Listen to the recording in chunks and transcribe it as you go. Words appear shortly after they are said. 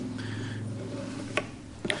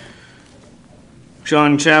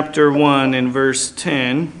John chapter 1 and verse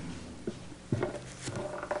 10.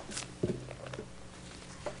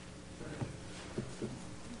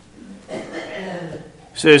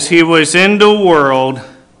 Says, He was in the world,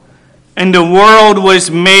 and the world was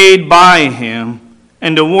made by him,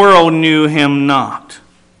 and the world knew him not.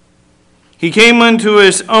 He came unto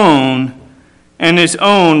his own, and his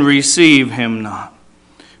own received him not.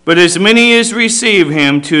 But as many as received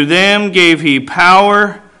him, to them gave he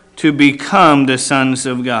power to become the sons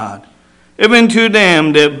of God, even to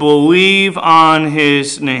them that believe on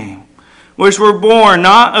his name, which were born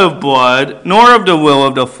not of blood, nor of the will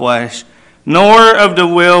of the flesh, nor of the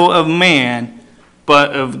will of man,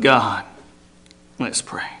 but of God. Let's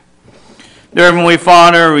pray. Dear Heavenly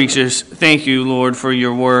Father, we just thank you, Lord, for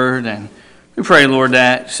your word. And we pray, Lord,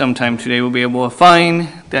 that sometime today we'll be able to find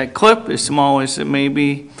that clip, as small as it may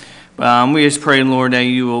be. We just pray, Lord, that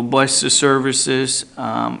you will bless the services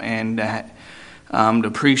and that the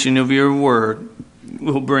preaching of your word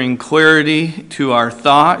will bring clarity to our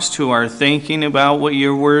thoughts, to our thinking about what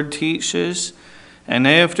your word teaches. And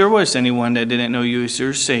if there was anyone that didn't know you as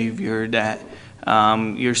their Savior, that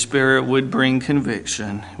your Spirit would bring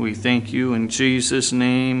conviction. We thank you in Jesus'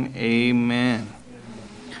 name, amen.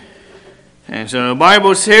 And so the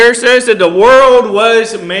Bible here says that the world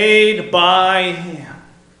was made by him.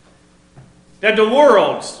 That the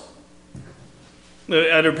worlds,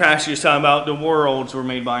 the other passages talk about the worlds were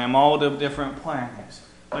made by him, all the different planets.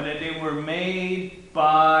 But that they were made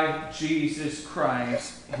by Jesus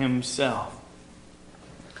Christ himself.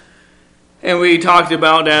 And we talked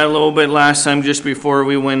about that a little bit last time just before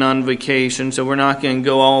we went on vacation, so we're not going to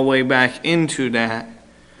go all the way back into that.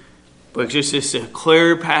 But just it's a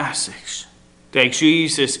clear passage that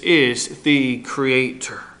Jesus is the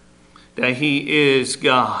Creator, that He is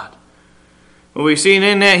God. But we see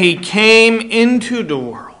in that He came into the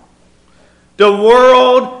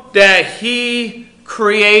world that He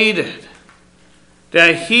created,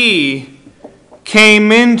 that He came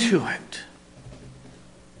into it.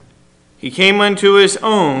 He came unto his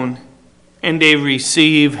own, and they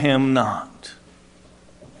receive him not.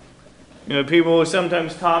 You know, people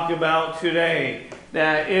sometimes talk about today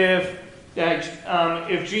that if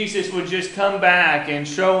Jesus would just come back and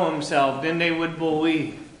show himself, then they would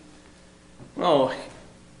believe. Well,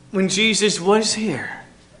 when Jesus was here,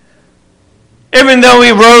 even though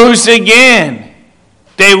he rose again,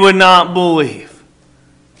 they would not believe.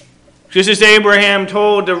 Just as Abraham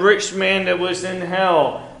told the rich man that was in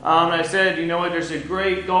hell, I said, you know what, there's a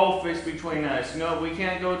great gulf between us. No, we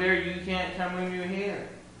can't go there, you can't come when you're here.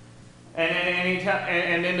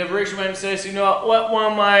 And then the rich man says, you know what,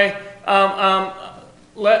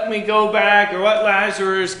 let me go back, or let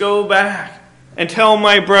Lazarus go back and tell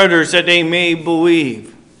my brothers that they may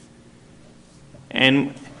believe.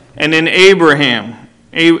 And then Abraham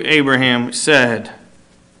said,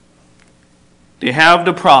 they have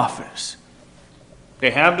the prophets.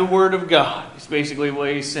 They have the word of God. It's basically what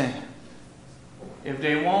he's saying. If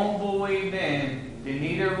they won't believe then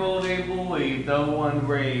neither will they believe the one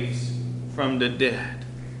raised from the dead.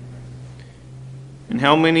 And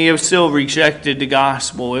how many have still rejected the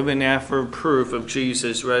gospel even after proof of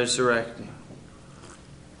Jesus resurrecting?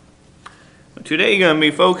 Today you're going to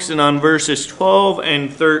be focusing on verses 12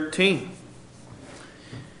 and 13. It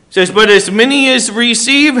says, but as many as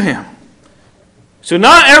receive him. So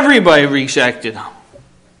not everybody rejected him.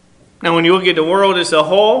 Now when you look at the world as a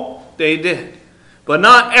whole, they did. But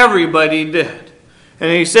not everybody did.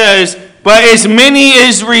 And he says, but as many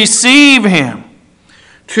as receive him,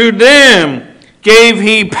 to them gave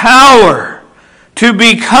he power to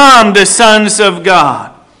become the sons of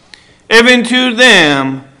God, even to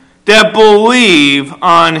them that believe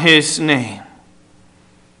on his name.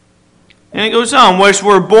 And it goes on, which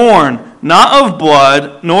were born not of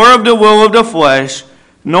blood, nor of the will of the flesh,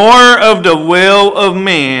 nor of the will of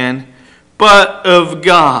man, but of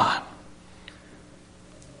God.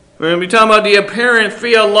 We're going to be talking about the apparent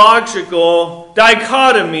theological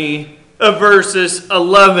dichotomy of verses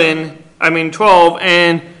 12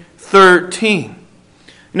 and 13. You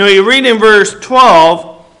know, you read in verse 12,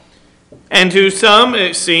 and to some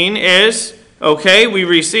it's seen as, okay, we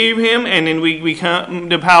receive him, and then we become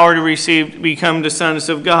the power to become the sons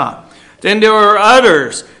of God. Then there are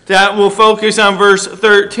others that will focus on verse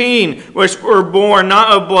 13, which were born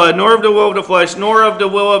not of blood, nor of the will of the flesh, nor of the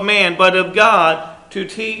will of man, but of God, to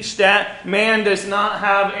teach that man does not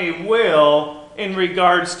have a will in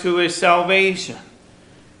regards to his salvation.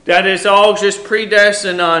 That is all just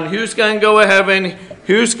predestined on who's going to go to heaven,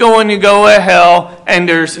 who's going to go to hell, and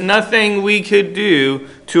there's nothing we could do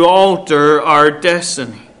to alter our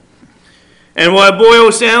destiny. And what it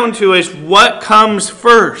boils down to is what comes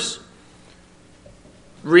first?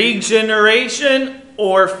 Regeneration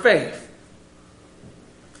or faith?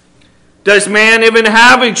 Does man even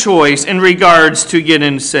have a choice in regards to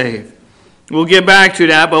getting saved? We'll get back to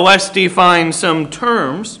that, but let's define some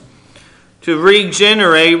terms. To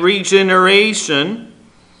regenerate, regeneration.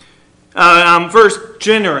 First,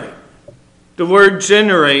 generate. The word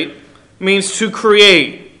generate means to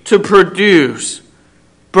create, to produce,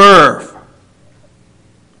 birth.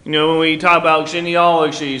 You know, when we talk about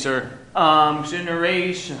genealogies or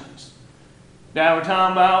generations, that we're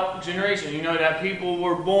talking about generation. You know, that people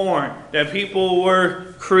were born, that people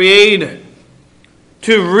were created.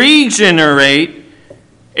 To regenerate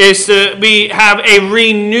is to have a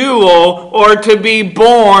renewal or to be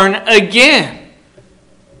born again.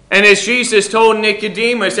 And as Jesus told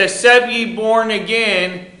Nicodemus, except ye born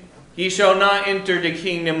again, ye shall not enter the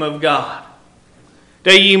kingdom of God.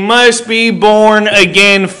 That ye must be born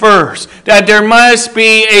again first. That there must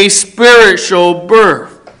be a spiritual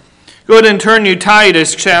birth. Go ahead and turn to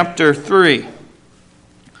Titus chapter 3.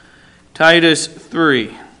 Titus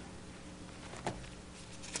 3.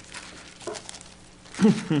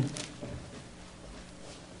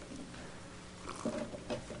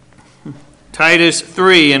 Titus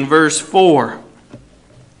 3 and verse 4.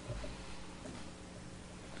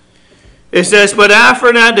 It says, But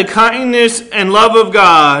after that the kindness and love of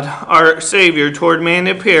God, our Savior, toward man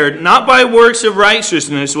appeared, not by works of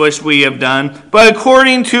righteousness which we have done, but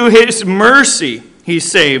according to his mercy he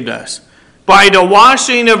saved us, by the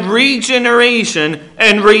washing of regeneration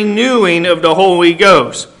and renewing of the Holy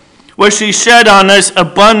Ghost, which he shed on us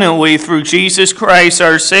abundantly through Jesus Christ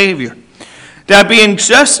our Savior, that being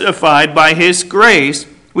justified by his grace,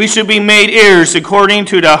 we should be made heirs according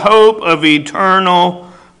to the hope of eternal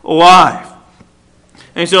life.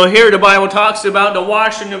 And so here the Bible talks about the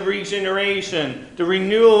washing of regeneration, the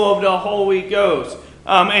renewal of the Holy Ghost.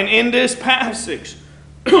 And in this passage,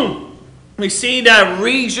 we see that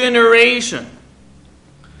regeneration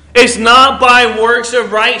is not by works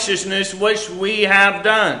of righteousness which we have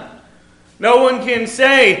done. No one can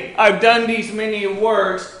say, I've done these many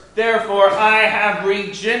works, therefore I have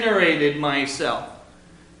regenerated myself.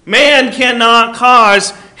 Man cannot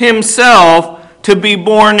cause himself to be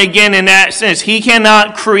born again in that sense. He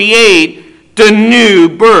cannot create the new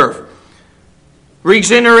birth.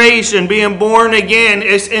 Regeneration, being born again,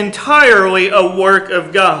 is entirely a work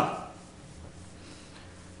of God.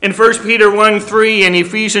 In 1 Peter 1:3 and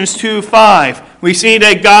Ephesians 2:5, we see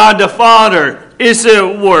that God the Father is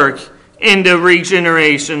at work in the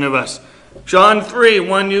regeneration of us. John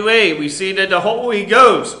 3:1-8, we see that the Holy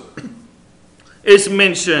Ghost is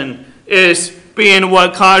mentioned as being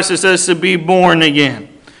what causes us to be born again.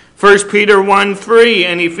 1 Peter 1:3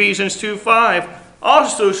 and Ephesians 2:5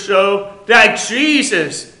 also show that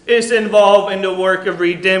Jesus is involved in the work of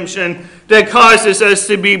redemption that causes us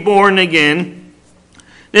to be born again.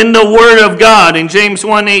 Then the Word of God in James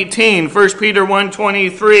 1:18, 1 Peter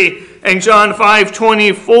 1:23, and John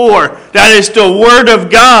 5:24, that is the Word of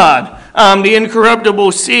God, the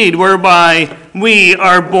incorruptible seed whereby we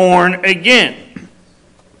are born again.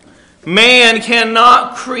 Man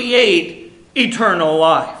cannot create eternal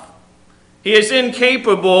life. He is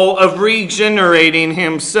incapable of regenerating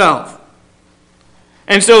himself.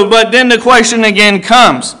 And so, but then the question again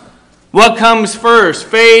comes, what comes first,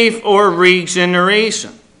 faith or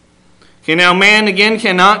regeneration? Okay, now man again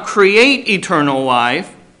cannot create eternal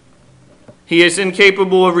life. He is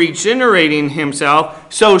incapable of regenerating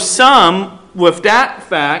himself. So some, with that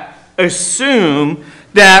fact, assume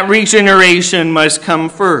that regeneration must come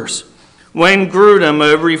first. Wayne Grudem,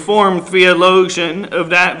 a Reformed theologian of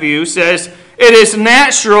that view, says, it is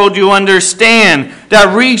natural to understand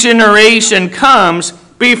that regeneration comes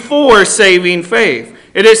before saving faith.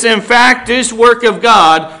 It is in fact this work of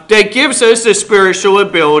God that gives us the spiritual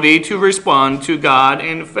ability to respond to God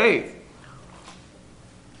in faith.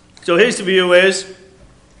 So his view is,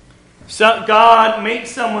 God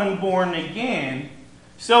makes someone born again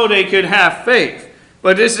so they could have faith.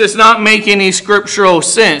 But this does not make any scriptural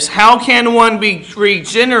sense. How can one be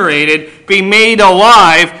regenerated, be made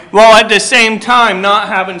alive, while at the same time not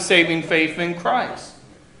having saving faith in Christ?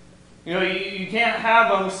 You know, you can't have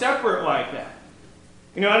them separate like that.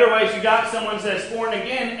 You know, otherwise you got someone that's born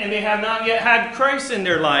again and they have not yet had Christ in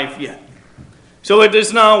their life yet. So it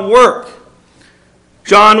does not work.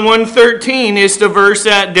 John 1:13 is the verse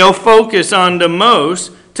that they'll focus on the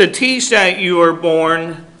most to teach that you are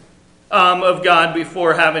born of God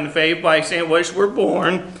before having faith, by saying, which were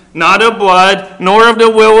born, not of blood, nor of the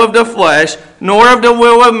will of the flesh, nor of the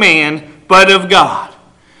will of man, but of God.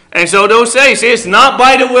 And so they'll say, see, it's not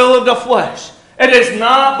by the will of the flesh. It is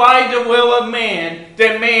not by the will of man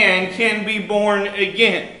that man can be born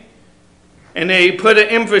again. And they put an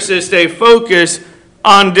emphasis, they focus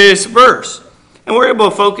on this verse. And we're able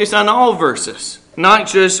to focus on all verses, not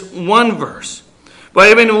just one verse. But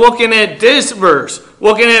even looking at this verse,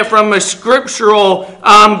 looking at it from a scriptural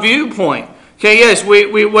viewpoint. Okay, yes,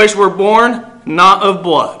 we were born not of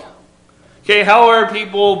blood. Okay, how are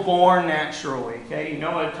people born naturally? Okay, you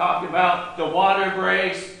know, it talks about the water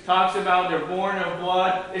breaks, talks about they're born of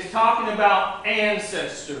blood. It's talking about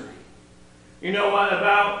ancestry. You know what?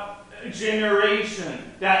 About generation,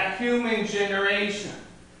 that human generation.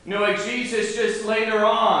 You know, like Jesus just later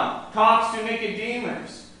on talks to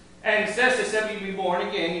Nicodemus and says, except you be born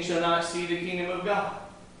again, you shall not see the kingdom of God.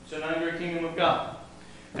 You shall not enter the kingdom of God.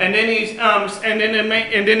 And then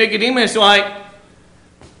Nicodemus is like,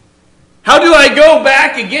 how do I go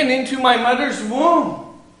back again into my mother's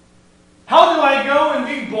womb? How do I go and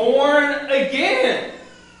be born again?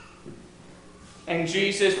 And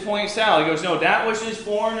Jesus points out, he goes, no, that which is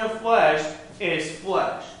born of flesh is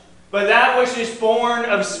flesh. But that which is born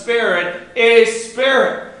of spirit is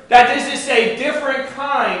spirit. That this is a different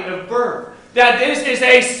kind of birth. That this is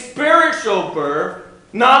a spiritual birth,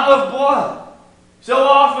 not of blood. So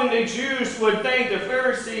often the Jews would think, the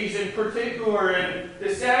Pharisees in particular, and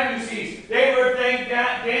the Sadducees, they would think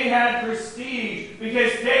that they had prestige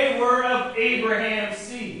because they were of Abraham's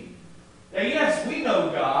seed. Now, yes, we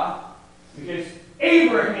know God because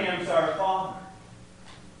Abraham's our father.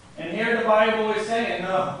 And here the Bible is saying,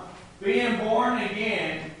 no, being born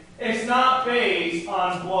again, it's not based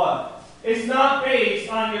on blood. It's not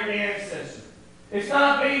based on your ancestors. It's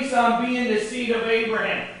not based on being the seed of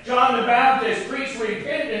Abraham. John the Baptist preached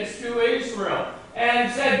repentance to Israel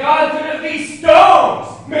and said, God, could these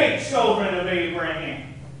stones make children of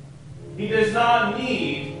Abraham? He does not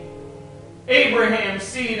need Abraham's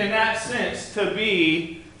seed in that sense to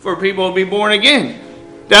be, for people to be born again.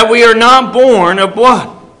 That we are not born of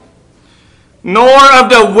blood, nor of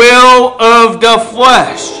the will of the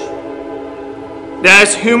flesh.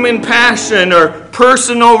 That's human passion or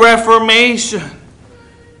personal reformation.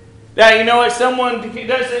 That, you know what, someone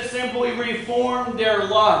doesn't simply reform their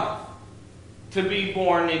life to be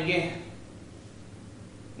born again.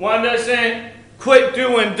 One doesn't quit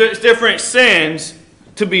doing different sins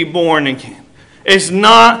to be born again. It's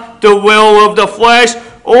not the will of the flesh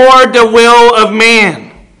or the will of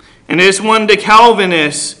man. And this one the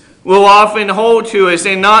Calvinists will often hold to is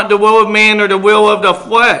saying not the will of man or the will of the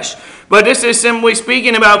flesh. But this is simply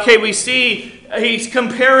speaking about, okay, we see he's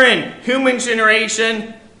comparing human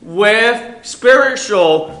generation with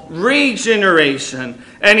spiritual regeneration.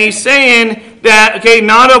 And he's saying that, okay,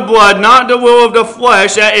 not of blood, not the will of the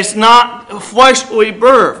flesh, that it's not fleshly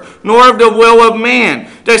birth, nor of the will of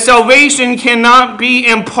man. That salvation cannot be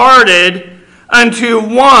imparted unto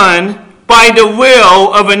one by the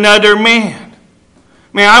will of another man.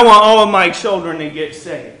 Man, I want all of my children to get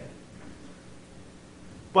saved.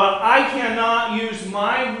 But I cannot use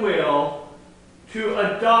my will to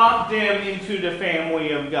adopt them into the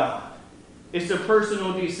family of God. It's a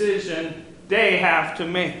personal decision they have to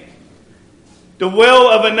make. The will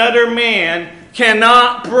of another man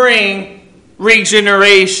cannot bring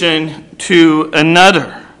regeneration to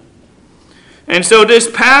another. And so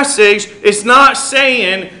this passage is not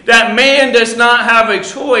saying that man does not have a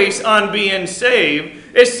choice on being saved.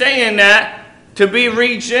 It's saying that to be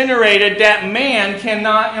regenerated, that man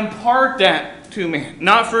cannot impart that to man.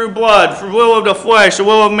 Not through blood, through will of the flesh, the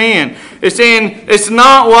will of man. It's saying it's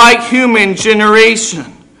not like human generation.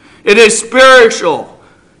 It is spiritual.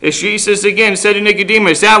 As Jesus again said to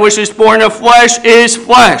Nicodemus, that which is born of flesh is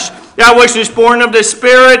flesh. That which is born of the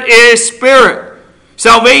Spirit is spirit.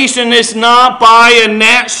 Salvation is not by a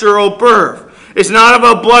natural birth. It's not of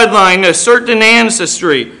a bloodline, a certain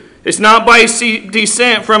ancestry. It's not by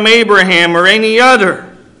descent from Abraham or any other.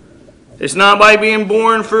 It's not by being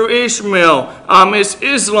born through Ishmael, as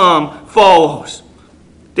Islam follows.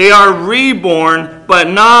 They are reborn, but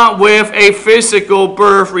not with a physical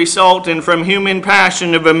birth resulting from human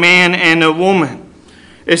passion of a man and a woman.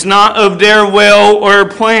 It's not of their will or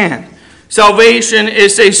plan. Salvation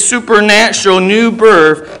is a supernatural new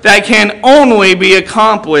birth that can only be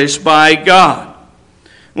accomplished by God.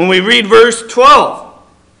 When we read verse 12,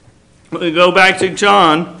 we go back to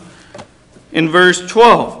John in verse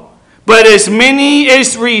 12. But as many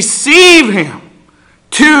as receive him,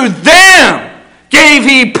 to them gave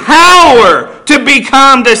he power to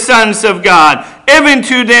become the sons of God, even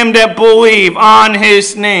to them that believe on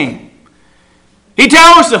his name. He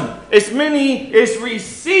tells them, as many as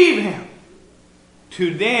receive him,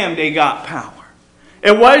 to them they got power.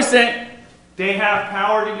 It wasn't they have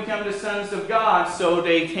power to become the sons of God so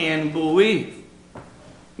they can believe.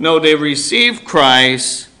 No, they received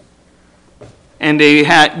Christ and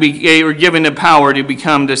they were given the power to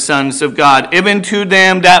become the sons of God, even to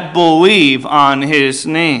them that believe on his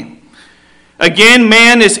name. Again,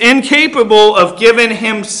 man is incapable of giving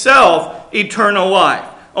himself eternal life.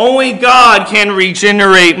 Only God can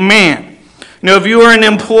regenerate man. Now, if you are an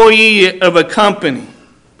employee of a company,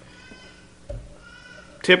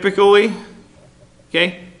 typically,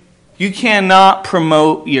 you cannot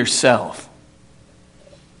promote yourself.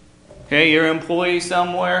 You're an employee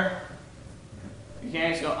somewhere. You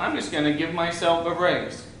can't go, I'm just going to give myself a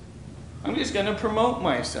raise. I'm just going to promote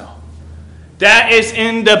myself. That is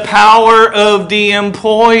in the power of the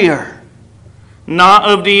employer, not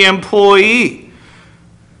of the employee.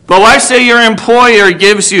 But let's say your employer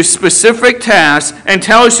gives you specific tasks and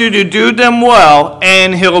tells you to do them well,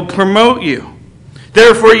 and he'll promote you.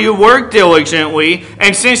 Therefore, you work diligently,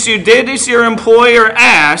 and since you did as your employer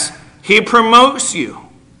asked, he promotes you.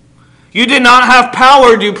 You did not have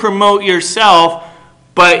power to promote yourself,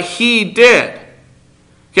 but he did.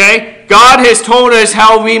 God has told us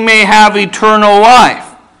how we may have eternal life.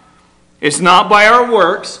 It's not by our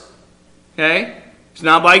works. It's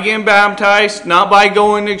not by getting baptized, not by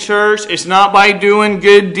going to church, it's not by doing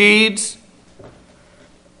good deeds.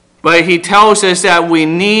 But he tells us that we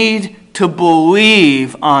need to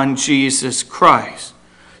believe on Jesus Christ.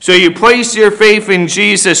 So you place your faith in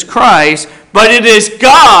Jesus Christ, but it is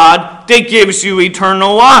God that gives you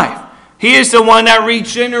eternal life. He is the one that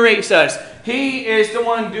regenerates us. He is the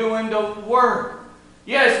one doing the work.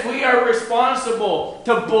 Yes, we are responsible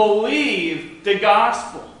to believe the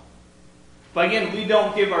gospel. But again, we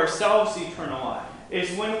don't give ourselves eternal life.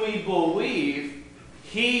 It's when we believe,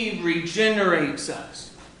 he regenerates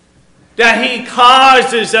us. That he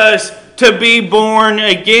causes us to be born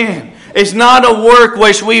again. It's not a work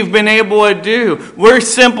which we've been able to do. We're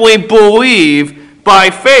simply believe by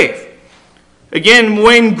faith. Again,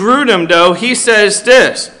 Wayne Grudem, though, he says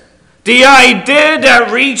this: the idea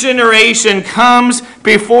that regeneration comes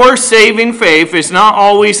before saving faith is not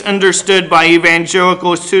always understood by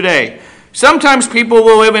evangelicals today. Sometimes people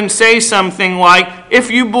will even say something like, if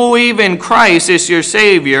you believe in Christ as your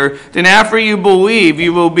Savior, then after you believe,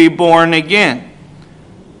 you will be born again.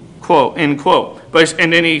 Quote, end quote.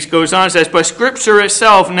 And then he goes on and says, but Scripture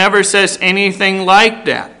itself never says anything like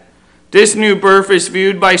that. This new birth is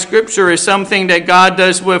viewed by Scripture as something that God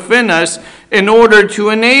does within us in order to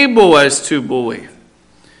enable us to believe.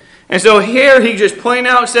 And so here he just plain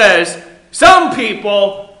out says, some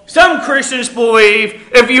Christians believe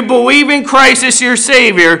if you believe in Christ as your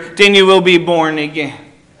Savior, then you will be born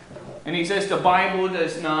again. And he says the Bible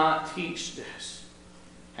does not teach this.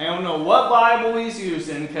 I don't know what Bible he's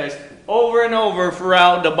using, because over and over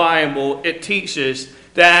throughout the Bible it teaches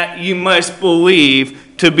that you must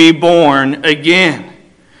believe to be born again.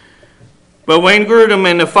 But Wayne Grudem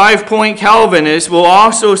and the 5-point Calvinists will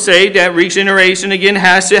also say that regeneration again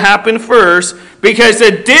has to happen first, because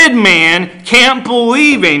a dead man can't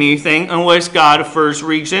believe anything unless God first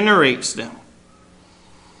regenerates them.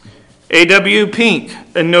 A.W. Pink,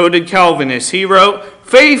 a noted Calvinist, he wrote,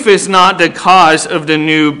 faith is not the cause of the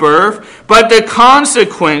new birth, but the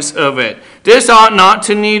consequence of it. This ought not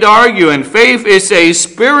to need arguing. Faith is a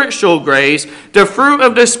spiritual grace, the fruit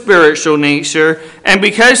of the spiritual nature, and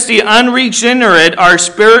because the unregenerate are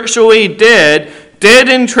spiritually dead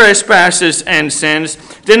in trespasses and sins,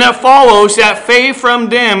 then it follows that faith from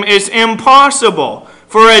them is impossible,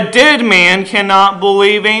 for a dead man cannot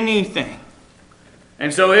believe anything.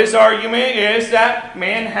 And so his argument is that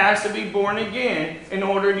man has to be born again in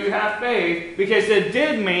order to have faith, because a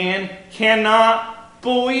dead man cannot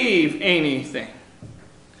believe anything.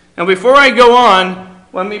 Now before I go on,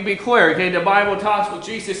 let me be clear. The Bible talks about,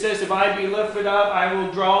 Jesus says, if I be lifted up, I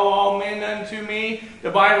will draw all men unto me. The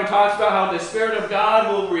Bible talks about how the Spirit of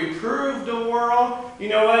God will reprove the world. You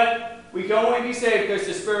know what? We can only be saved because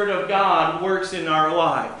the Spirit of God works in our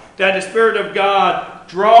life. That the Spirit of God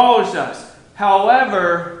draws us.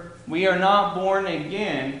 However, we are not born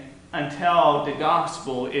again until the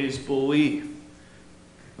gospel is believed.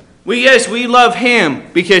 We love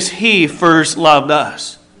him because he first loved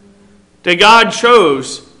us. That God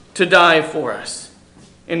chose to die for us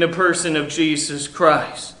in the person of Jesus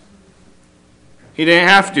Christ. He didn't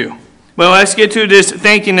have to. But let's get to this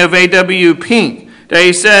thinking of A.W. Pink. That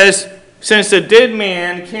he says, since a dead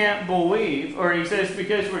man can't believe, or he says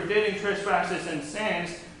because we're dead in trespasses and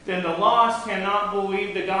sins, then the lost cannot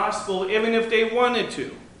believe the gospel even if they wanted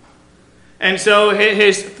to. And so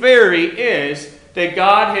his theory is that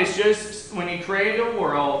God has just, when he created the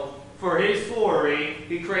world, for His glory.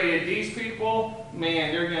 He created these people.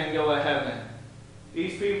 Man, they're going to go to heaven.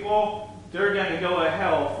 These people, they're going to go to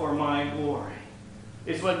hell for my glory.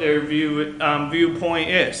 It's what their viewpoint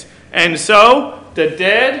is. And so, the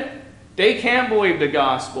dead, they can't believe the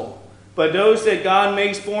gospel. But those that God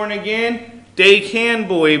makes born again, they can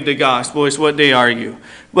believe the gospel, is what they argue.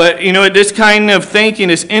 But, this kind of thinking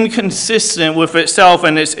is inconsistent with itself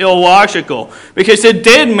and it's illogical. Because a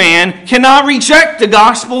dead man cannot reject the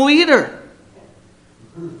gospel either.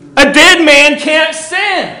 A dead man can't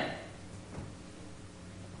sin.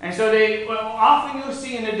 And so often you'll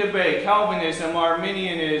see in the debate, Calvinism,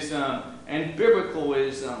 Arminianism, and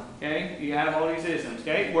Biblicalism, okay? You have all these isms,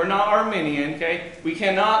 okay? We're not Arminian, okay? We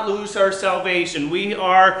cannot lose our salvation. We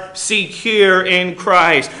are secure in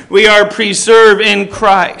Christ. We are preserved in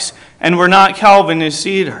Christ. And we're not Calvinists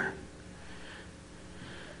either.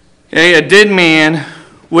 Okay, a dead man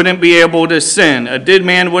wouldn't be able to sin. A dead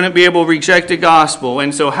man wouldn't be able to reject the gospel.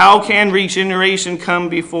 And so how can regeneration come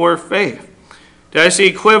before faith? That's the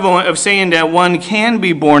equivalent of saying that one can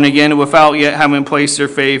be born again without yet having placed their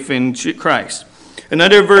faith in Christ.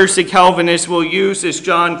 Another verse that Calvinists will use is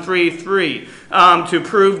John 3:3 to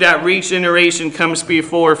prove that regeneration comes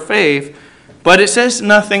before faith. But it says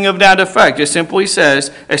nothing of that effect. It simply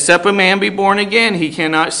says, except a man be born again, he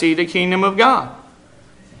cannot see the kingdom of God.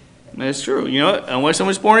 That's true. Unless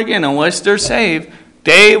someone's born again, unless they're saved,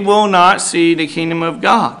 they will not see the kingdom of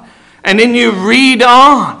God. And then you read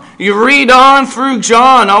on. You read on through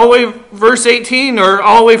John, all the way verse 18, or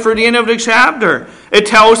all the way through the end of the chapter. It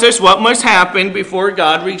tells us what must happen before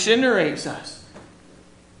God regenerates us.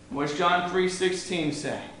 What's John 3:16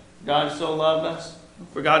 say? God so loved us.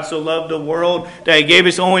 For God so loved the world that He gave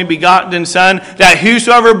His only begotten Son, that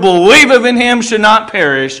whosoever believeth in Him should not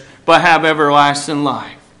perish, but have everlasting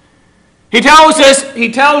life. He tells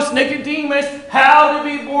Nicodemus how to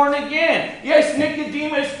be born again. Yes,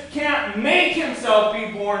 Nicodemus can't make himself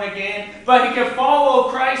be born again, but he can follow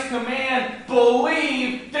Christ's command,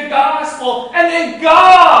 believe the gospel, and then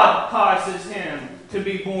God causes him to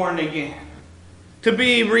be born again. To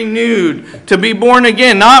be renewed, to be born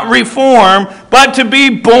again, not reform, but to be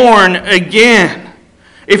born again.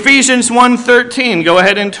 Ephesians 1:13, go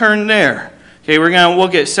ahead and turn there. Okay, we're going to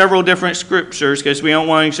look at several different scriptures because we don't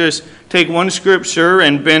want to just take one scripture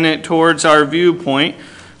and bend it towards our viewpoint,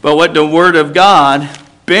 but let the Word of God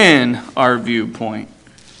bend our viewpoint.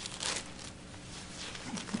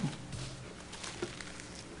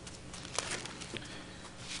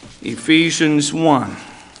 Ephesians 1.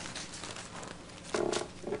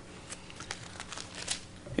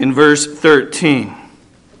 In verse 13.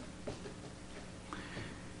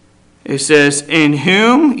 It says, in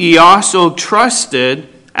whom ye also trusted,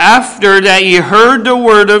 after that ye heard the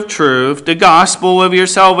word of truth, the gospel of your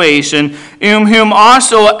salvation, in whom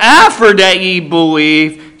also after that ye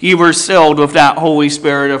believed, ye were sealed with that Holy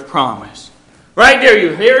Spirit of promise. Right there,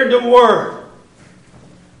 you heard the word.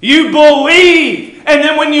 You believe. And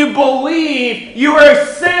then when you believe, you are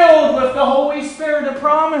sealed with the Holy Spirit of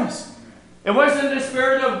promise. It wasn't the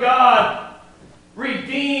Spirit of God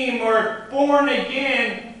redeemed or born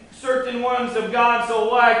again certain ones of God's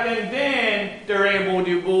elect, and then they're able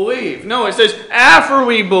to believe. No, it says, after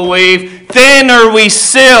we believe, then are we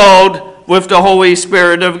sealed with the Holy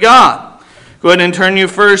Spirit of God. Go ahead and turn you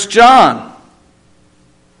 1 John.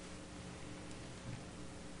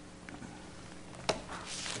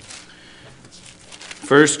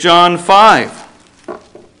 1 John 5.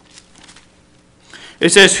 It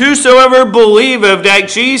says, whosoever believeth that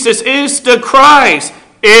Jesus is the Christ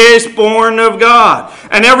is born of God.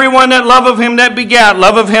 And everyone that loveth him that begat,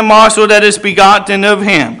 loveth him also that is begotten of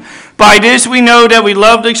him. By this we know that we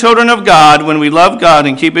love the children of God, when we love God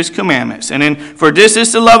and keep His commandments. And then, for this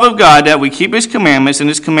is the love of God, that we keep His commandments, and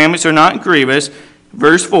His commandments are not grievous.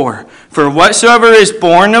 Verse 4, for whatsoever is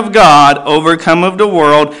born of God overcometh the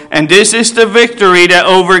world, and this is the victory that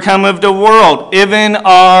overcometh the world, even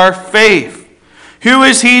our faith. Who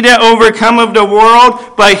is he that overcometh the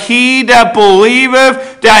world? But he that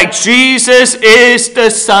believeth that Jesus is the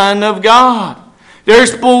Son of God.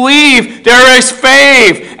 There's belief, there is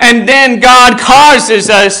faith, and then God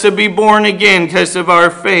causes us to be born again because of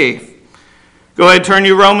our faith. Go ahead, turn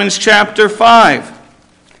to Romans chapter 5.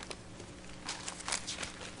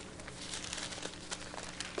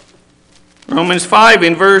 Romans 5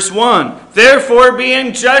 in verse 1. Therefore,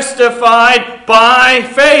 being justified by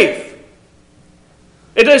faith.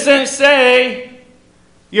 It doesn't say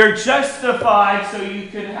you're justified so you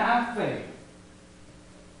can have faith.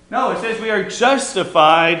 No, it says we are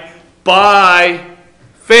justified by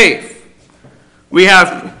faith. We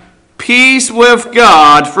have peace with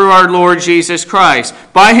God through our Lord Jesus Christ,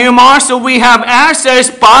 by whom also we have access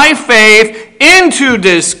by faith into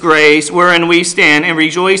this grace wherein we stand and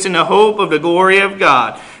rejoice in the hope of the glory of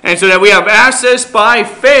God. And so that we have access by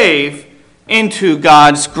faith into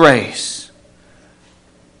God's grace,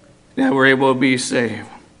 that we're able to be saved.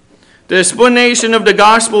 The explanation of the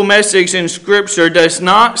gospel message in Scripture does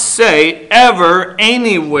not say ever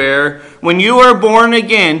anywhere, when you are born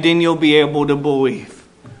again, then you'll be able to believe.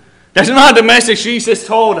 That's not the message Jesus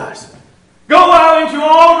told us. Go out into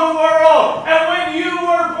all the world, and when you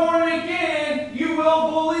are born again, you will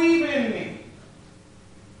believe in me.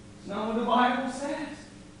 That's not what the Bible says.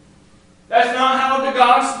 That's not how the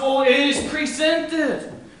gospel is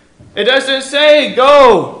presented. It doesn't say,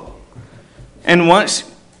 go. And once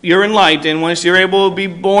you're enlightened, once you're able to be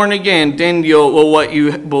born again, then you'll what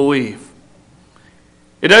you believe.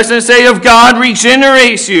 It doesn't say if God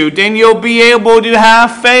regenerates you, then you'll be able to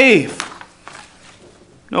have faith.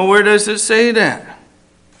 Nowhere does it say that.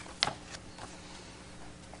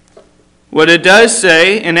 What it does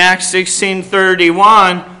say in Acts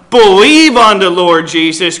 16:31, believe on the Lord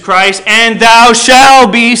Jesus Christ, and thou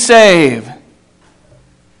shalt be saved.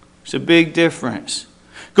 There's a big difference.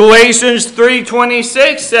 Galatians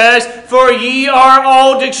 3:26 says, for ye are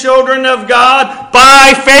all the children of God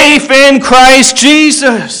by faith in Christ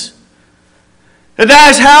Jesus. And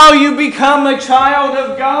that's how you become a child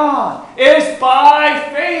of God. It's by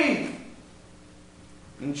faith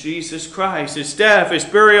in Jesus Christ, His death, His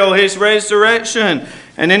burial, His resurrection.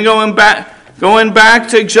 And then going back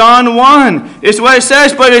to John 1, it's what it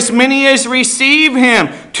says, but as many as receive Him,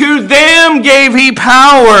 to them gave He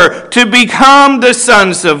power to become the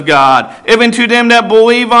sons of God, even to them that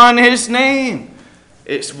believe on His name.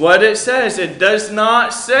 It's what it says. It does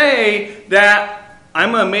not say that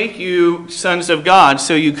I'm going to make you sons of God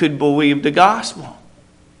so you could believe the gospel.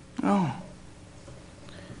 No.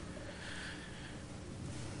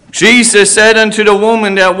 Jesus said unto the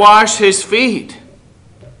woman that washed His feet,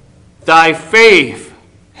 thy faith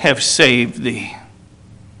have saved thee.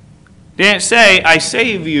 Didn't say, I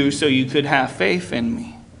save you so you could have faith in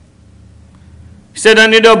me. He said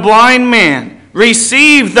unto the blind man,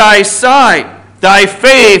 receive thy sight, thy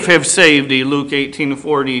faith have saved thee. Luke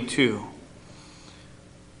 18:42.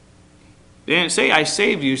 Didn't say, I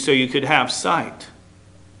saved you so you could have sight.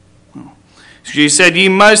 She said, ye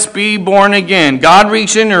must be born again. God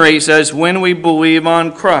regenerates us when we believe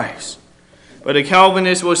on Christ. But a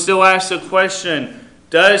Calvinist will still ask the question,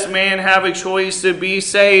 does man have a choice to be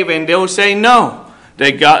saved? And they'll say no.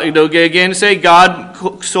 They'll again say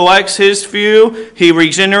God selects His few, He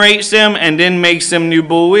regenerates them, and then makes them to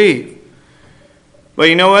believe. But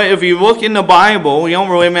you know what? If you look in the Bible, you don't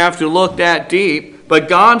really have to look that deep. But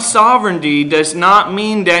God's sovereignty does not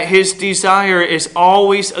mean that His desire is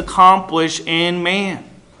always accomplished in man.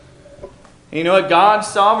 You know what? God's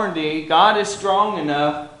sovereignty, God is strong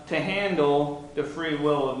enough to handle the free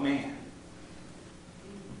will of man.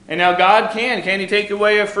 And now God can He take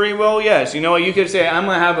away a free will? Yes. You know what? You could say, I'm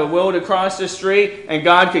going to have a will to cross the street, and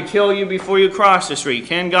God could kill you before you cross the street.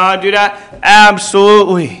 Can God do that?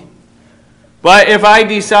 Absolutely. But if I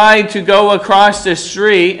decide to go across the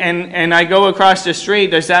street, and I go across the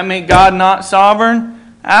street, does that make God not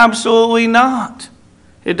sovereign? Absolutely not.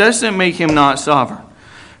 It doesn't make Him not sovereign.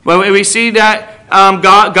 But we see that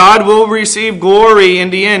God will receive glory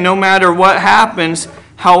in the end, no matter what happens.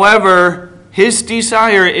 However, His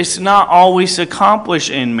desire is not always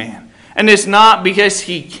accomplished in man. And it's not because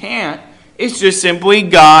He can't. It's just simply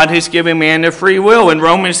God has given man the free will. In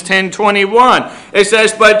Romans 10:21, it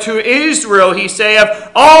says, but to Israel He saith,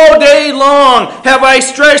 all day long have I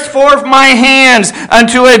stretched forth my hands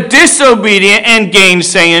unto a disobedient and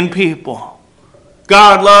gainsaying people.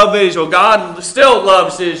 God loved Israel. God still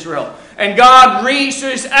loves Israel. And God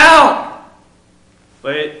reaches out.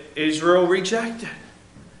 But Israel rejected.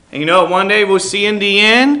 And you know what one day we'll see in the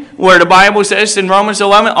end, where the Bible says in Romans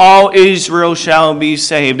 11, all Israel shall be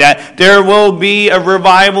saved. That there will be a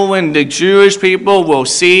revival when the Jewish people will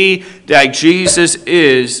see that Jesus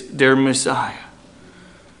is their Messiah.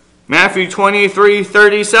 Matthew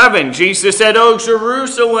 23:37, Jesus said, O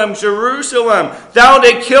Jerusalem, Jerusalem, thou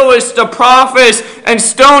that killest the prophets and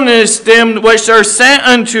stonest them which are sent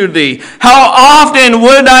unto thee. How often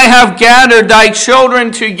would I have gathered thy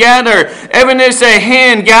children together, even as a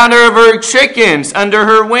hen gathereth her chickens under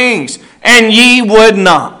her wings, and ye would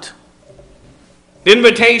not. The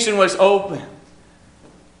invitation was open.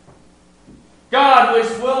 God was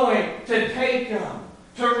willing to take them,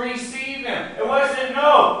 to receive them, him. It wasn't,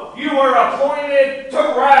 no, you were appointed to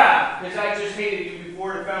wrath, because I just hated you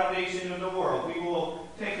before the foundation of the world. People will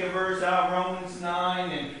take a verse out of Romans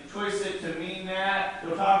 9 and twist it to mean that.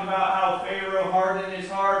 They'll talk about how Pharaoh hardened his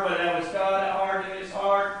heart, but that was God that hardened his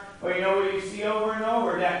heart. Or you know what you see over and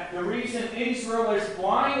over, that the reason Israel was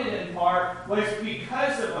blinded in part was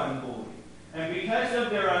because of unbelief. And because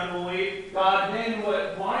of their unbelief, God then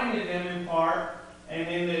blinded them in part, and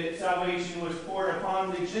then the salvation was poured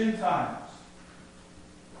upon the Gentiles.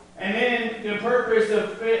 And then the purpose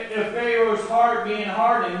of Pharaoh's heart being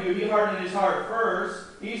hardened, he hardened his heart first.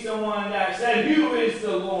 He's the one that said, "Who is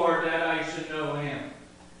the Lord that I should know him?"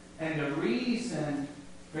 And the reason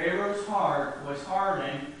Pharaoh's heart was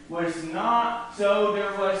hardened was not so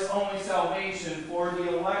there was only salvation for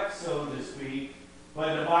the elect, so to speak,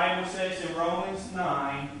 but the Bible says in Romans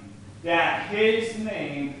 9 that his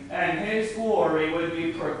name and his glory would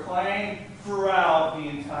be proclaimed throughout the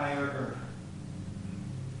entire earth,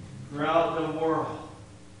 throughout the world.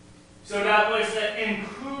 So that was an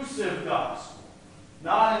inclusive gospel,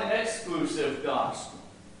 not an exclusive gospel.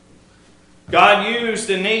 God used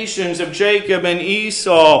the nations of Jacob and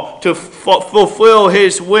Esau to fulfill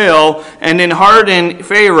his will and then harden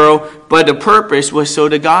Pharaoh, but the purpose was so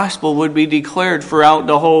the gospel would be declared throughout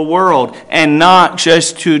the whole world and not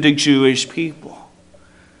just to the Jewish people.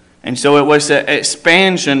 And so it was an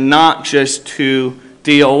expansion not just to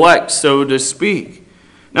the elect, so to speak.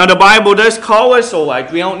 Now the Bible does call us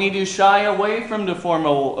elect. We don't need to shy away from the form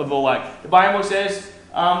of elect. The Bible says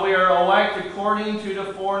we are elect according to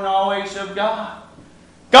the foreknowledge of God.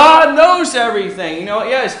 God knows everything. You know,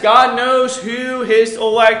 yes, God knows who his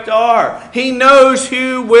elect are. He knows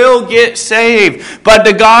who will get saved. But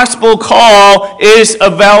the gospel call is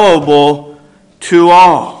available to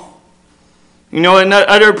all. You know,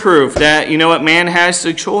 another proof that, you know what, man has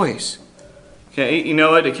the choice. Okay, you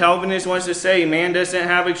know what, the Calvinist wants to say man doesn't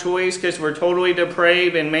have a choice because we're totally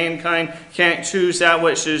depraved and mankind can't choose that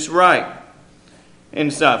which is right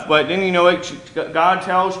and stuff. But then, you know what, God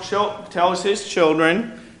tells his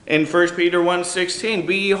children in 1 Peter 1:16,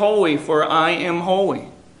 "Be ye holy, for I am holy."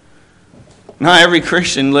 Not every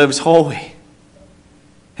Christian lives holy.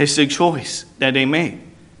 It's a choice that they make.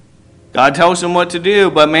 God tells them what to do,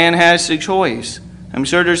 but man has the choice. I'm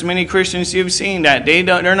sure there's many Christians you've seen that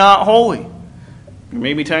they're not holy. There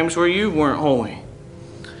may be times where you weren't holy.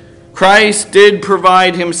 Christ did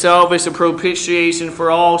provide himself as a propitiation for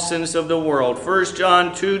all sins of the world. 1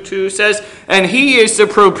 John 2:2 says, "And he is the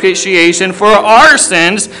propitiation for our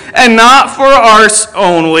sins, and not for ours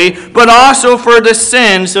only, but also for the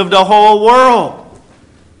sins of the whole world."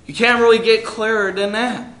 You can't really get clearer than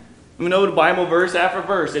that. You know, the Bible verse after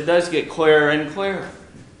verse, it does get clearer and clearer.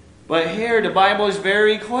 But here, the Bible is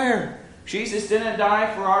very clear. Jesus didn't die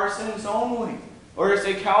for our sins only. Or as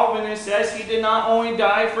a Calvinist says, he did not only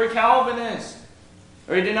die for Calvinists.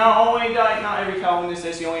 Or he did not only die, not every Calvinist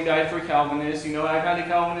says he only died for Calvinists. You know, I've had a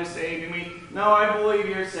Calvinist say to me, "No, I believe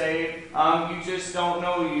you're saved. You just don't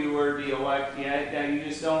know you were the elect yet. That you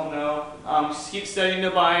just don't know. Just keep studying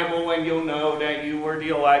the Bible and you'll know that you were the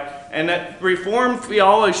elect." And that Reformed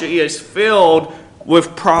theology is filled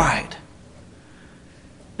with pride.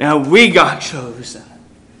 Now we got chosen.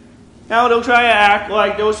 Now they'll try to act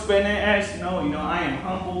like they'll spin it as, "No, you know, I am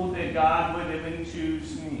humbled that God would even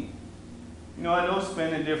choose me." You know, they'll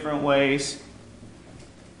spin it different ways.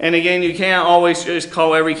 And again, you can't always just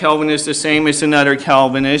call every Calvinist the same as another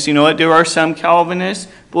Calvinist. You know what? There are some Calvinists,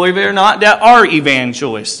 believe it or not, that are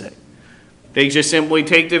evangelistic. They just simply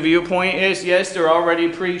take the viewpoint as, yes, they're already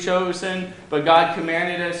pre-chosen, but God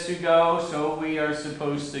commanded us to go, so we are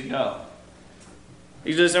supposed to go.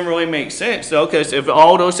 It doesn't really make sense, though, because if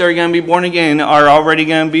all those that are going to be born again are already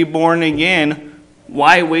going to be born again,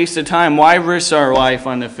 why waste the time? Why risk our life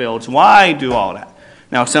on the fields? Why do all that?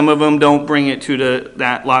 Now, some of them don't bring it to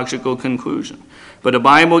that logical conclusion. But the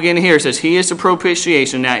Bible again here says, "He is the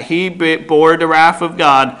propitiation, that he bore the wrath of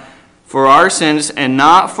God for our sins, and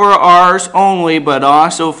not for ours only, but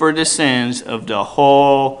also for the sins of the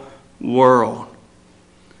whole world."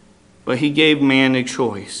 But he gave man a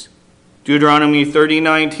choice. Deuteronomy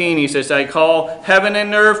 30:19, he says, "I call heaven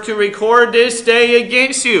and earth to record this day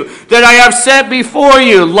against you, that I have set before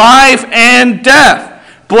you life and death,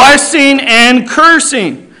 blessing and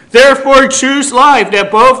cursing. Therefore choose life,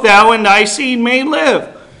 that both thou and thy seed may live."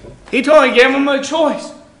 He gave him a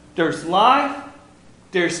choice. There's life,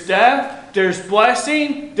 there's death, there's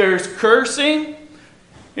blessing, there's cursing.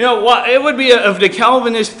 You know, what it would be if the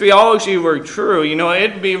Calvinist theology were true, you know,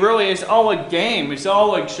 it'd be really, it's all a game, it's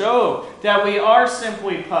all a show, that we are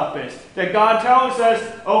simply puppets. That God tells us,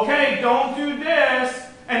 okay, don't do this,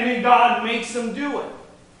 and then God makes them do it.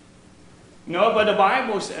 No, but the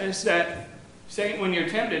Bible says that when you're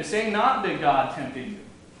tempted, say not that God tempted you.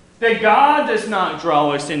 That God does not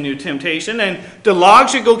draw us into temptation. And the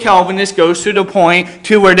logical Calvinist goes to the point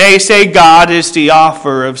to where they say God is the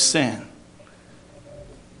author of sin.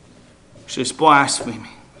 It's just blasphemy.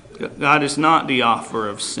 God is not the author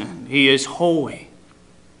of sin. He is holy.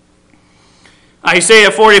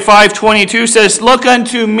 Isaiah 45:22 says, "Look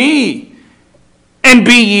unto me, and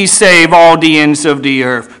be ye saved, all the ends of the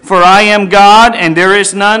earth. For I am God, and there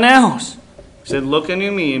is none else." He said, "Look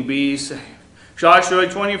unto me, and be ye saved." Joshua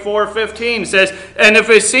 24:15 says, "And if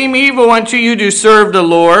it seem evil unto you to serve the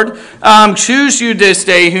Lord, choose you this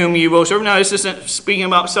day whom you will serve." Now, this isn't speaking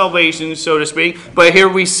about salvation, so to speak, but here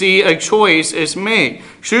we see a choice is made.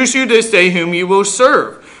 Choose you this day whom you will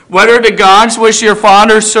serve. Whether the gods which your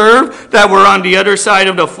fathers served that were on the other side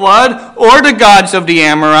of the flood, or the gods of the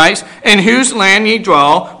Amorites, in whose land ye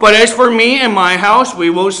dwell. But as for me and my house, we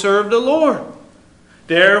will serve the Lord.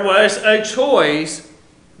 There was a choice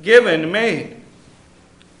made.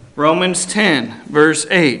 Romans 10, verse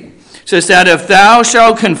 8 says that if thou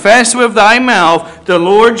shalt confess with thy mouth the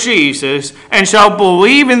Lord Jesus, and shalt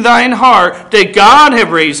believe in thine heart that God hath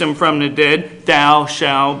raised him from the dead, thou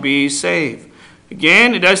shalt be saved.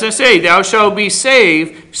 Again, it doesn't say thou shalt be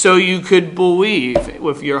saved so you could believe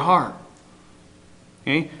with your heart.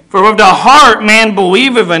 Okay? For with the heart man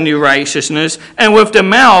believeth unto righteousness, and with the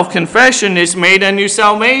mouth confession is made unto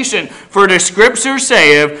salvation. For the Scripture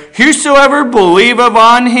saith, "Whosoever believeth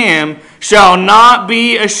on him shall not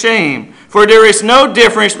be ashamed." For there is no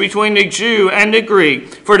difference between the Jew and the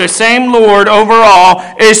Greek. For the same Lord over all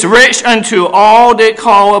is rich unto all that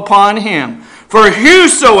call upon him. For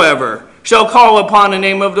whosoever shall call upon the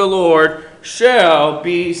name of the Lord shall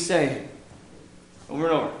be saved. Over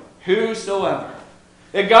and over. Whosoever.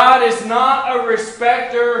 That God is not a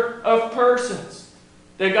respecter of persons.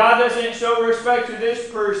 That God doesn't show respect to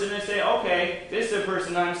this person and say, okay, this is the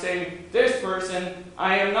person I'm saving. This person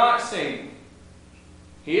I am not saving.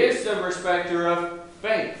 He is the respecter of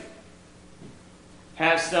faith.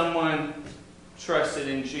 Has someone trusted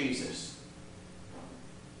in Jesus?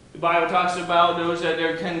 The Bible talks about those that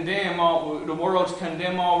they're condemned, the world's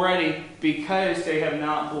condemned already because they have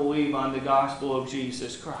not believed on the gospel of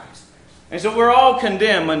Jesus Christ. And so we're all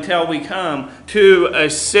condemned until we come to a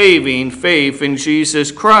saving faith in Jesus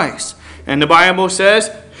Christ. And the Bible says,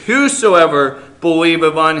 "Whosoever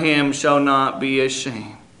believeth on him shall not be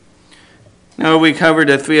ashamed." Now we covered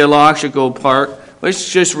the theological part. Let's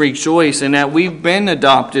just rejoice in that we've been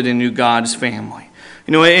adopted into God's family.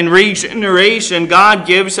 You know, in regeneration, God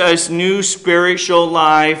gives us new spiritual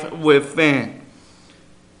life within.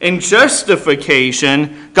 In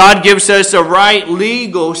justification, God gives us a right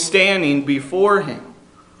legal standing before him.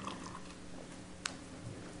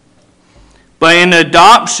 But in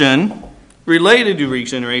adoption, related to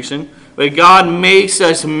regeneration, but God makes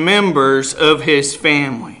us members of his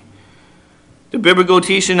family. The biblical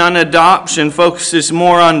teaching on adoption focuses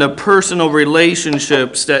more on the personal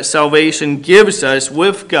relationships that salvation gives us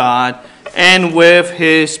with God and with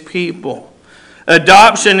his people.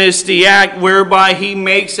 Adoption is the act whereby he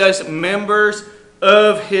makes us members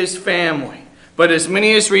of his family. But as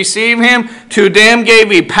many as receive him, to them gave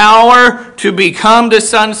he power to become the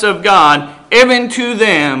sons of God, even to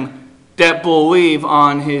them that believe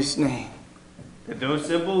on his name. That those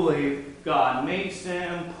that believe, God makes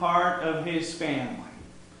them part of his family.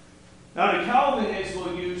 Now the Calvinists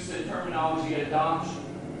will use the terminology adoption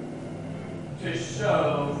to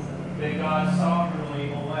show that God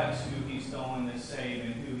sovereignly elects who he's going to save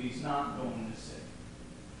and who he's not going to save.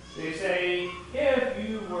 They say, if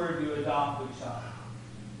you were to adopt a child,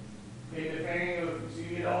 okay, depending as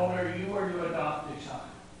you get older, you were to adopt a child.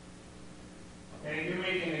 Okay, you're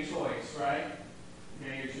making a choice, right?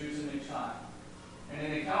 Okay, you're choosing a child. And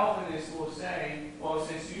then the Calvinists will say, well,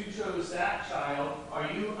 since you chose that child, are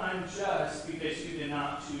you unjust because you did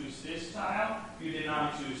not choose this child? You did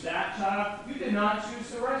not choose that child? You did not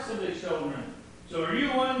choose the rest of the children. So are you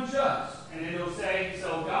unjust? And it'll say,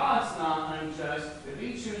 so God's not unjust if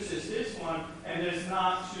he chooses this one and does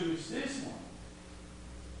not choose this one.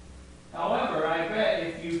 However, I bet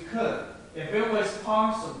if you could, if it was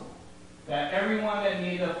possible that everyone that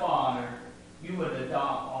needed a father, you would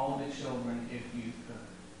adopt all the children if you could.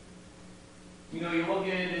 You know, you look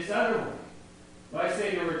at it this other way. Let's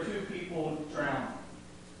say there were two people drowning.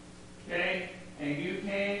 Okay? And you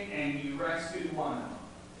came and you rescued one of them.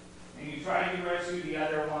 And you tried to rescue the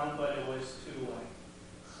other one, but it was too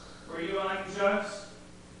late. Were you unjust?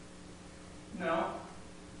 No.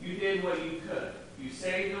 You did what you could. You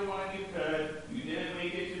saved the one you could. You didn't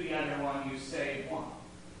make it to the other one. You saved one.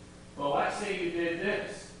 Well, let's say you did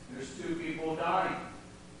this. There's two people dying.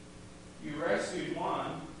 You rescued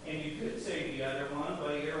one, and you could save the other one,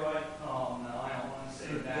 but you're like, oh no, I don't want to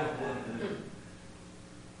save that one.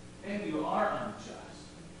 And you are unjust.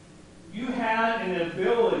 You had an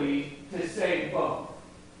ability to save both,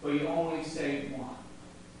 but you only saved one.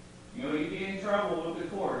 You know, you get in trouble with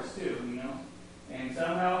the courts too, you know. And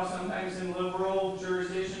somehow, sometimes in liberal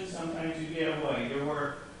jurisdictions, sometimes you get away. There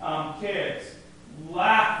were kids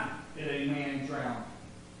laughing at a man drowning.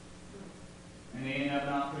 And they ended up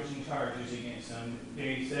not pushing charges against them.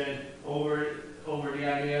 They said over the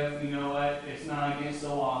idea of, you know what, it's not against the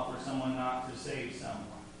law for someone not to save someone.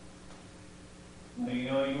 But,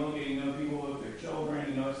 you look at people with their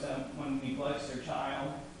children, someone neglects their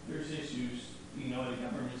child, there's issues, the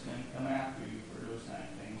government's going to come after you for those kind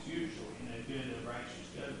of things, usually, in a good, righteous,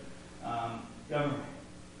 good government.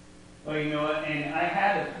 But and I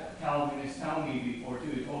had a Calvinist tell me before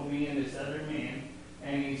too. He told me and this other man,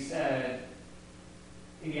 and he said,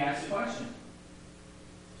 he asked a question.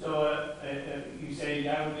 So you say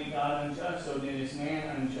that would be God unjust. So then is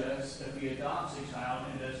man unjust if he adopts a child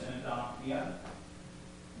and doesn't adopt the other?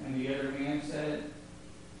 And the other man said,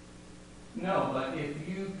 no, but if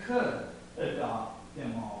you could adopt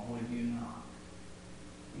them all, would you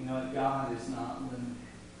not? God is not limited.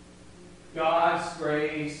 God's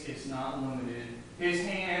grace is not limited. His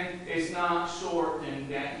hand is not shortened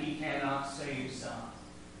that he cannot save some.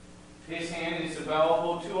 His hand is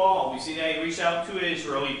available to all. We see that he reached out to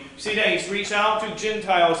Israel. We see that he's reached out to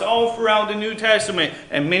Gentiles all throughout the New Testament,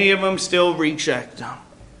 and many of them still reject him.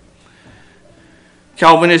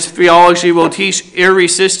 Calvinist theology will teach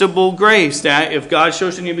irresistible grace, that if God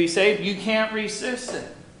shows you to be saved, you can't resist it.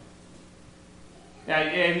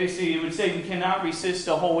 And you see, it would say we cannot resist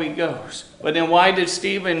the Holy Ghost. But then why did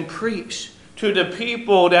Stephen preach to the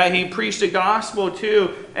people that he preached the gospel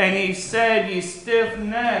to? And he said, ye stiff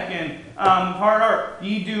neck and hard heart,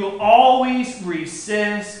 ye do always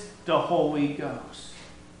resist the Holy Ghost.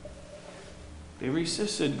 They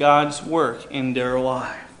resisted God's work in their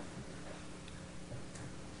life.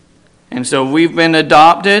 And so we've been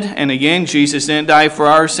adopted, and again, Jesus didn't die for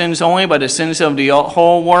our sins only, but the sins of the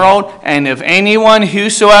whole world. And if anyone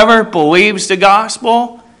whosoever believes the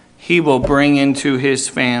gospel, he will bring into his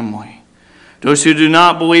family. Those who do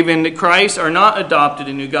not believe in Christ are not adopted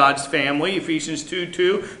into God's family. Ephesians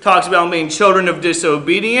 2:2 talks about being children of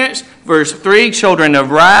disobedience. Verse 3, children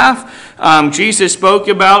of wrath. Jesus spoke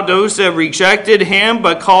about those that rejected him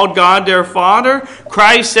but called God their Father.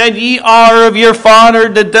 Christ said, ye are of your father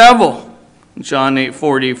the devil. John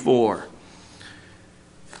 8:44.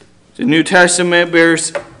 The New Testament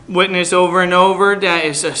bears witness over and over that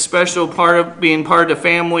it's a special part of being part of the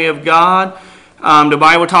family of God. The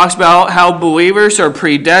Bible talks about how believers are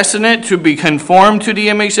predestinate to be conformed to the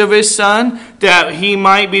image of his Son, that he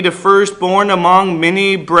might be the firstborn among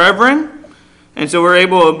many brethren. And so we're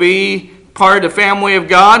able to be part of the family of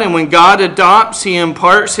God, and when God adopts, he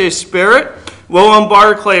imparts his Spirit. William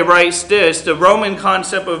Barclay writes this, the Roman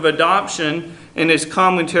concept of adoption, in his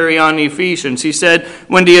commentary on Ephesians. He said,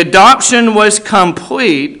 when the adoption was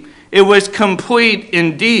complete, it was complete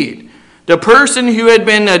indeed. The person who had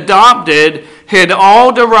been adopted had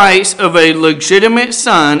all the rights of a legitimate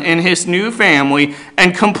son in his new family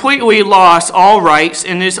and completely lost all rights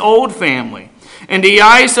in his old family. In the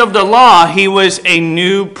eyes of the law, he was a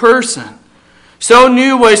new person. So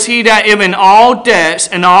new was he that even all debts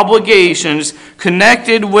and obligations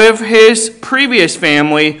connected with his previous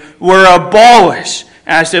family were abolished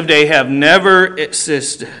as if they have never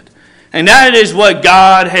existed. And that is what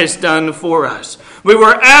God has done for us. We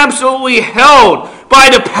were absolutely held by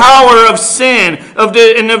the power of sin, of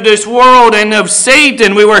this world, and of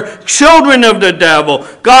Satan. We were children of the devil.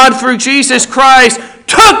 God, through Jesus Christ,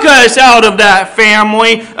 took us out of that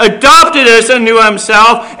family, adopted us into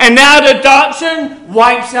himself, and that adoption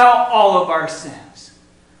wipes out all of our sins.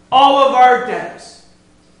 All of our debts.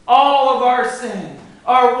 All of our sin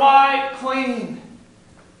are wiped clean.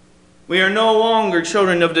 We are no longer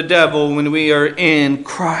children of the devil when we are in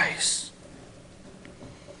Christ.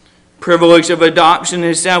 Privilege of adoption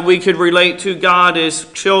is that we could relate to God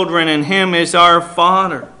as children and him as our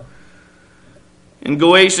Father. In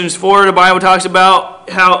Galatians 4, the Bible talks about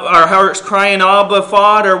how our hearts crying, Abba,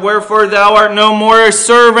 Father, wherefore thou art no more a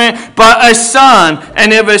servant, but a son,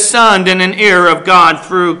 and if a son, then an heir of God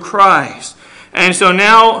through Christ. And so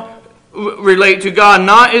now relate to God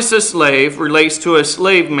not as a slave, relates to a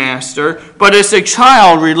slave master, but as a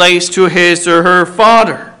child relates to his or her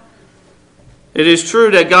father. It is true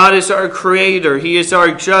that God is our creator. He is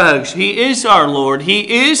our judge. He is our Lord.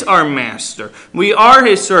 He is our master. We are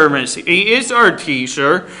his servants. He is our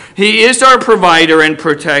teacher. He is our provider and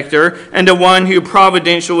protector, and the one who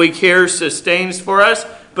providentially cares, sustains for us.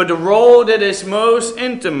 But the role that is most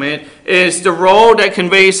intimate is the role that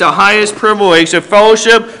conveys the highest privilege of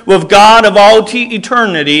fellowship with God of all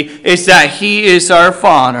eternity, is that he is our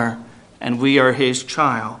Father and we are his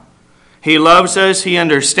child. He loves us, he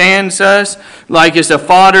understands us, like as the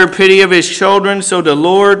Father pitieth his children, so the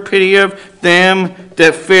Lord pitieth them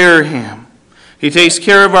that fear him. He takes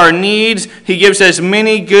care of our needs. He gives us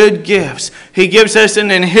many good gifts. He gives us an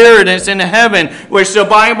inheritance in heaven, which the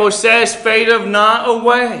Bible says fadeth not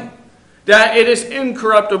away. That it is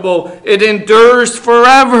incorruptible. It endures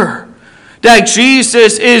forever. That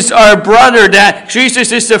Jesus is our brother. That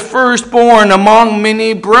Jesus is the firstborn among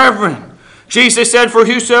many brethren. Jesus said, for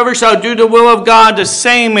whosoever shall do the will of God, the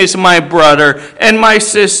same is my brother and my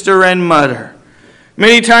sister and mother.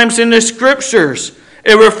 Many times in the scriptures,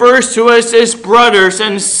 it refers to us as brothers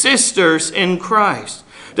and sisters in Christ.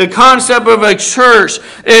 The concept of a church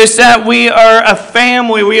is that we are a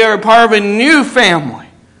family. We are a part of a new family.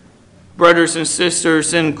 Brothers and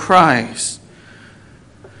sisters in Christ.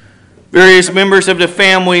 Various members of the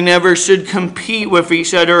family never should compete with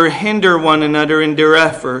each other or hinder one another in their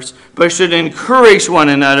efforts, but should encourage one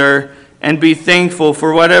another and be thankful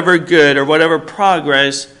for whatever good or whatever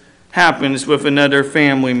progress happens with another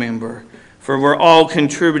family member. For we're all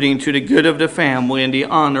contributing to the good of the family and the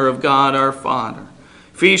honor of God our Father.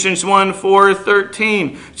 Ephesians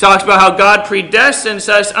 1:4-13 talks about how God predestines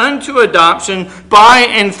us unto adoption by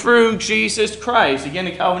and through Jesus Christ. Again,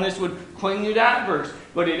 the Calvinists would cling to that verse.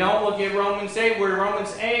 But they don't look at Romans 8, where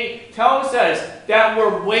Romans 8 tells us that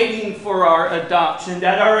we're waiting for our adoption,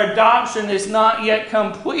 that our adoption is not yet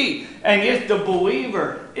complete, and yet the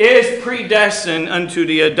believer is predestined unto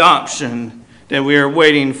the adoption that we are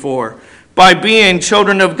waiting for. By being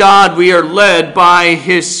children of God, we are led by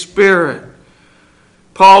his Spirit.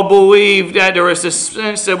 Paul believed that there was a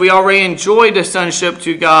sense that we already enjoyed the sonship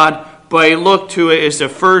to God, but he looked to it as the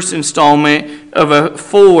first installment of a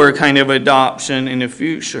fuller kind of adoption in the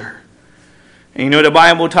future. And you know, the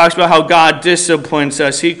Bible talks about how God disciplines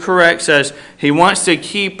us. He corrects us. He wants to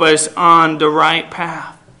keep us on the right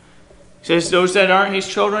path. He says those that aren't his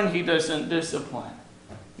children, he doesn't discipline.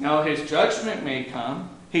 Now, his judgment may come.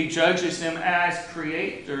 He judges them as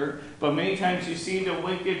creator. But many times you see the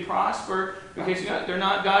wicked prosper because they're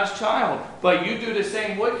not God's child. But you do the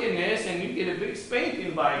same wickedness and you get a big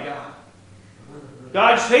spanking by God.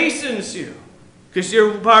 God chastens you because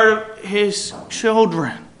you're part of his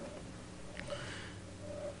children.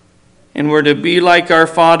 And we're to be like our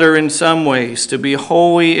Father in some ways, to be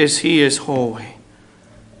holy as he is holy.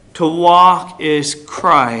 To walk as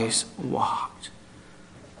Christ walked.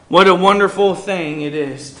 What a wonderful thing it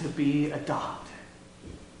is to be adopted.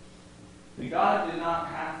 God did not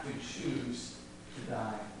have to choose to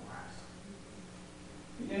die for us.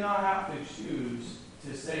 He did not have to choose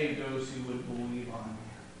to save those who would believe on him.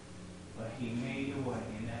 But he made a way,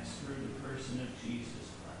 and that's through the person of Jesus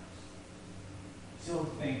Christ. So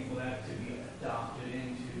thankful that to be adopted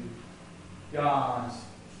into God's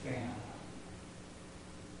family.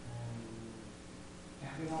 And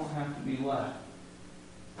we don't have to be left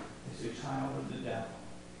as a child of the devil.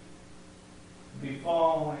 Be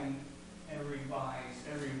following every vice,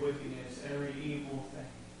 every wickedness, every evil thing.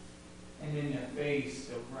 And in the face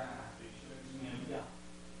of wrath, judgment of God.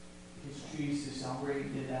 Because Jesus already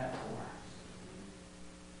did that for us.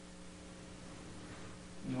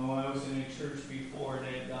 You know, I was in a church before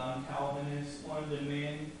that Calvinist, one of the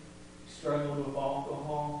men struggled with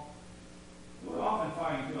alcohol. We often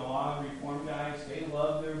find a lot of Reformed guys, they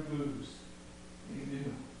love their booze. They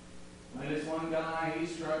do. But this one guy, he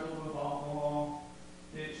struggled with alcohol,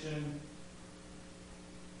 addiction,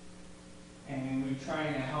 and we were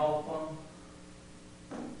trying to help him.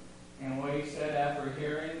 And what he said after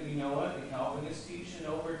hearing, you know what, the Calvinist teaching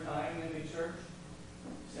over time in the church,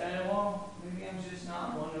 said, well, maybe I'm just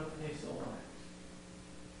not one of his elect.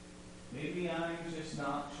 Maybe I'm just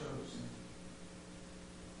not chosen.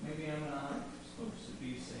 Maybe I'm not supposed to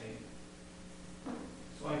be saved.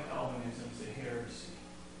 That's why Calvinism's a heresy.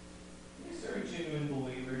 Yes, there are genuine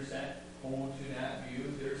believers that hold to that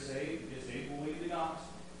view. They're saved because they believe the gospel.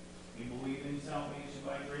 You believe in salvation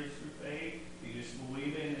by grace through faith. You just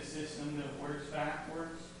believe in a system that works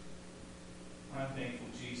backwards. I'm thankful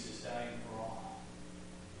Jesus died for all.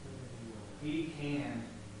 He can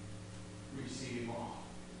receive all.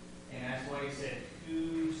 And that's why he said,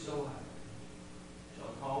 whosoever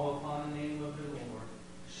shall call upon the name of the Lord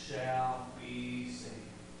shall be saved.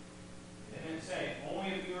 And it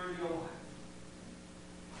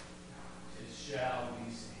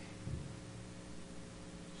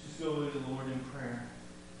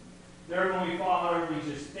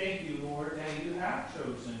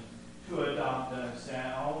taught us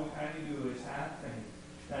that all we kind of do is have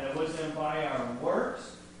faith. That it wasn't by our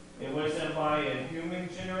works, it wasn't by a human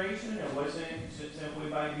generation, it wasn't simply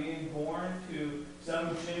by being born to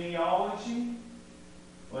some genealogy.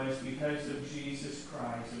 But it's because of Jesus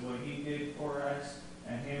Christ and what He did for us,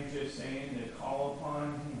 and Him just saying to call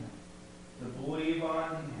upon Him, to believe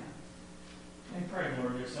on Him. And pray,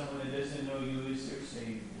 Lord, if someone that doesn't know You as their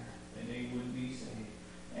Savior, that they would be saved.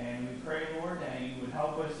 And we pray, Lord, that You would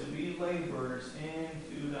help us to be laborers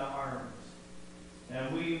into the harvest.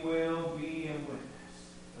 That we will be a witness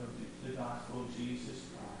of the gospel of Jesus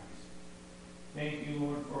Christ. Thank You,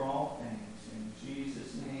 Lord, for all things. In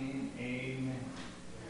Jesus' name, amen.